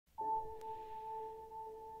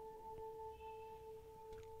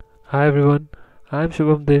Hi everyone, I'm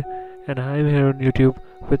BOK and I'm here on YouTube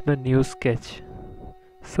with my new sketch.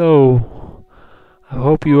 So, I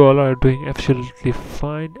hope you all are doing absolutely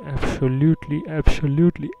fine. Absolutely.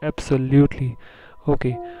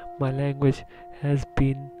 Okay, my language has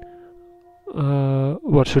been,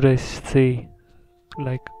 what should I say?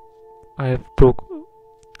 Like, I have broke,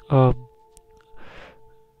 um,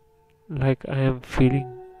 like I am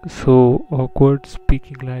feeling so awkward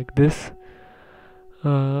speaking like this.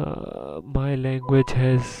 My language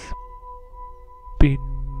has been,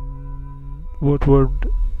 what word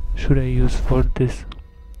should I use for this?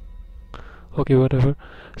 Okay, whatever.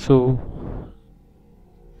 So,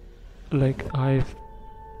 like, I've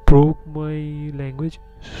broke my language.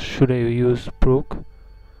 Should I use broke?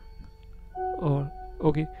 Or,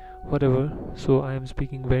 okay, whatever. So, I am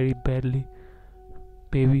speaking very badly.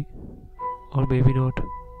 Maybe, or maybe not.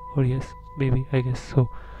 Or yes, maybe, I guess so.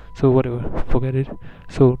 So, whatever, forget it.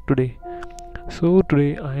 So,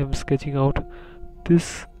 today I am sketching out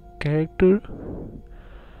this character.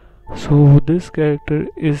 So this character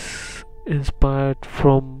is inspired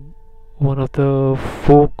from one of the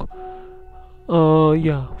folk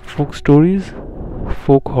stories,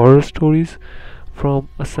 folk horror stories from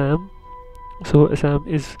Assam. So Assam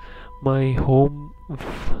is my home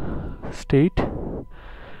state.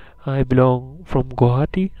 I belong from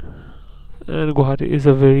Guwahati, and Guwahati is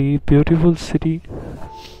a very beautiful city.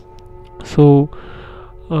 So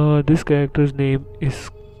this character's name is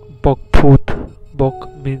BOK BHOOT.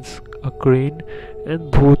 BOK means a crane,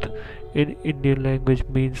 and Bhoot in Indian language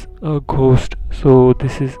means a ghost. So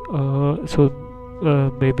this is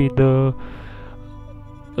maybe the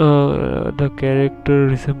character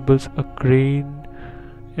resembles a crane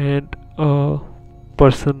and a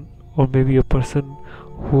person, or maybe a person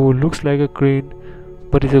who looks like a crane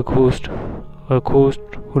but is a ghost. A ghost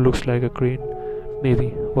who looks like a crane, maybe,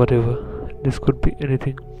 whatever. This could be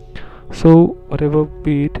anything. So whatever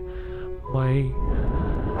be it, my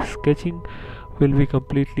sketching will be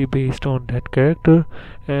completely based on that character,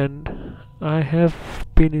 and I have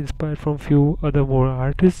been inspired from few other more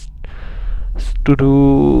artists to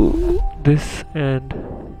do this. And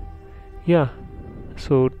yeah,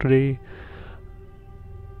 so today,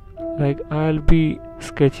 like, I'll be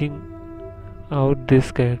sketching out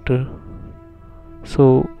this character.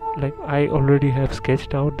 So, like, I already have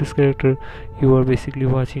sketched out this character. You are basically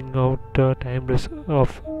watching out the timeless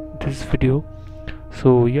of this video.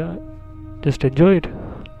 So yeah, just enjoy it.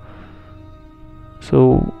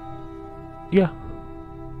 So yeah,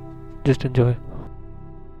 just enjoy.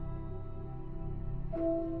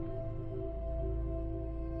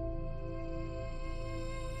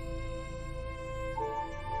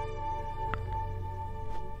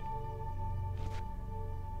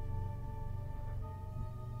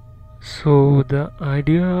 So the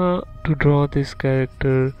idea to draw this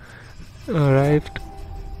character arrived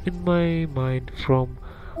in my mind from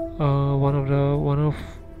one of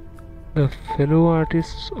the fellow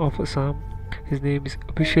artists of Assam. His name is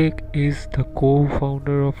Abhishek. Is the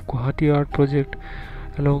co-founder of Guwahati Art Project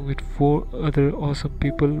along with four other awesome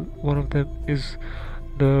people. One of them is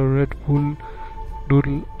the Red Bull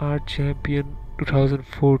Doodle Art Champion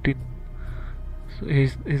 2014. So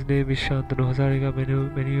his name is Shantanu Hazarika.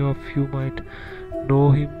 Many of you might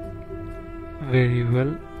know him very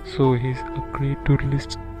well. So he's a great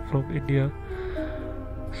doodleist from India.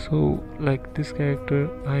 So like this character,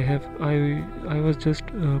 I was just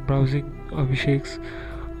browsing Abhishek's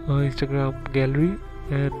Instagram gallery,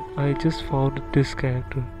 and I just found this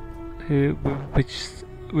character, uh, which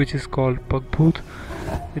which is called BAK BHOOT.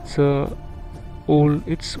 It's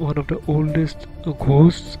one of the oldest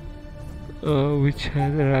ghosts which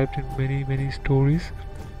has arrived in many stories.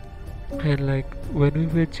 And like when we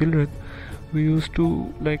were children, we used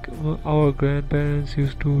to, like, our grandparents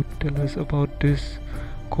used to tell us about this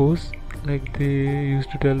ghost. Like they used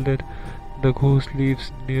to tell that the ghost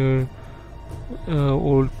lives near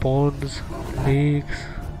old ponds, lakes.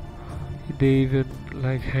 They even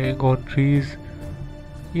like hang on trees.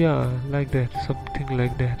 Yeah, like that, something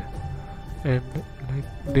like that. And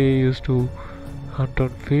like they used to hunt on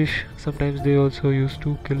fish. Sometimes they also used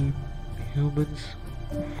to kill humans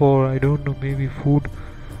for, I don't know, maybe food,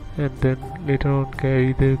 and then later on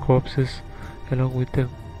carry their corpses along with them.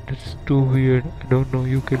 That's too weird. I don't know.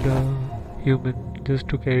 You kill a human just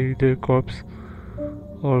to carry their corpse,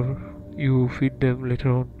 or you feed them later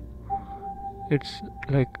on. It's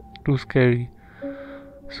like too scary.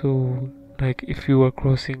 So, like, if you are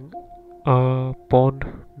crossing a pond,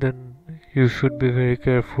 then you should be very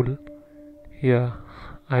careful. Yeah,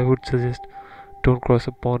 I would suggest don't cross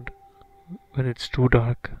a pond when it's too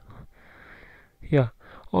dark. Yeah,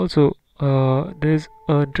 Also, there's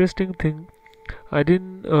an interesting thing. I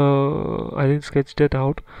didn't sketch that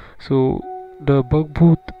out. So the bug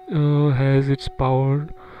booth has its power,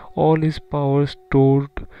 all his power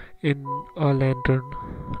stored in a lantern,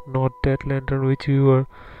 not that lantern which you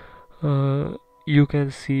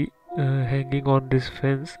can see hanging on this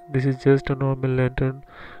fence. This is just a normal lantern,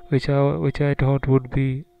 which I thought would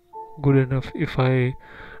be good enough if I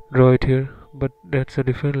draw it here. But that's a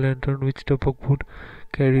different lantern which the bug boot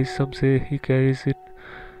carries. Some say he carries it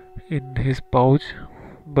in his pouch,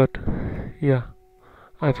 but yeah,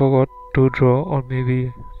 I forgot to draw, or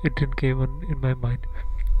maybe it didn't came in my mind.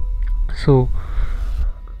 So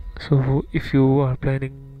if you are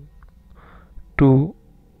planning to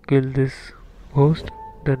kill this ghost,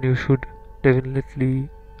 then you should definitely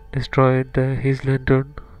destroy his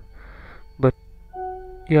lantern. But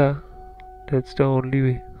yeah, that's the only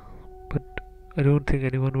way. But I don't think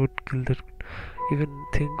anyone would kill that, even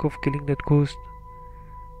think of killing that ghost,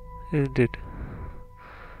 isn't it?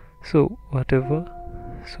 So whatever.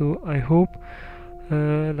 So I hope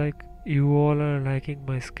like you all are liking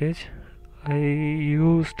my sketch. I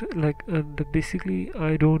used basically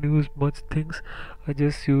I don't use much things. I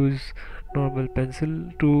just use normal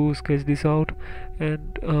pencil to sketch this out,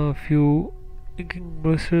 and a few inking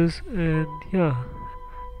brushes, and yeah,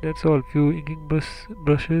 that's all. Few inking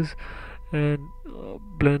brushes, and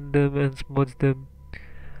blend them and smudge them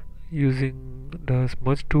using the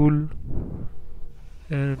smudge tool.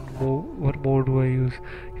 And what more do I use?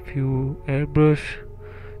 Few airbrush,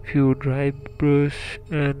 few dry brush,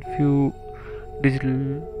 and few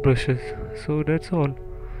digital brushes. So that's all.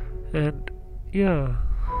 And yeah,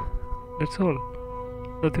 that's all.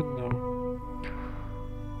 Nothing more.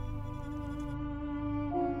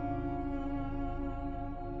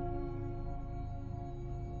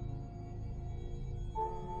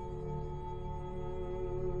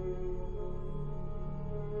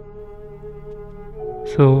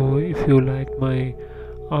 So if you like my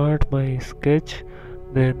art, my sketch,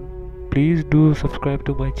 then please do subscribe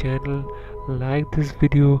to my channel, like this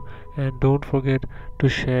video, and don't forget to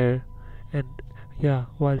share. And yeah,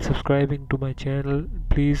 while subscribing to my channel,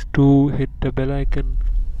 please do hit the bell icon,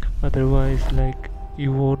 otherwise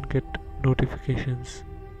you won't get notifications.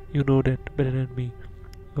 You know that better than me.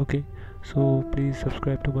 Okay, so please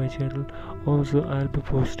subscribe to my channel. Also, I'll be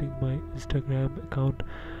posting my Instagram account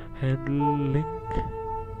handle link,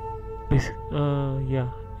 yeah,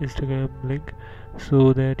 Instagram link,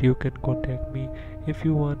 so that you can contact me if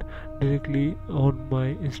you want directly on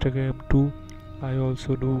my Instagram too. I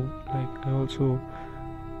also do, I also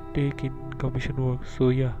take in commission work, so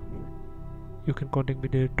yeah, you can contact me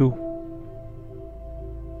there too.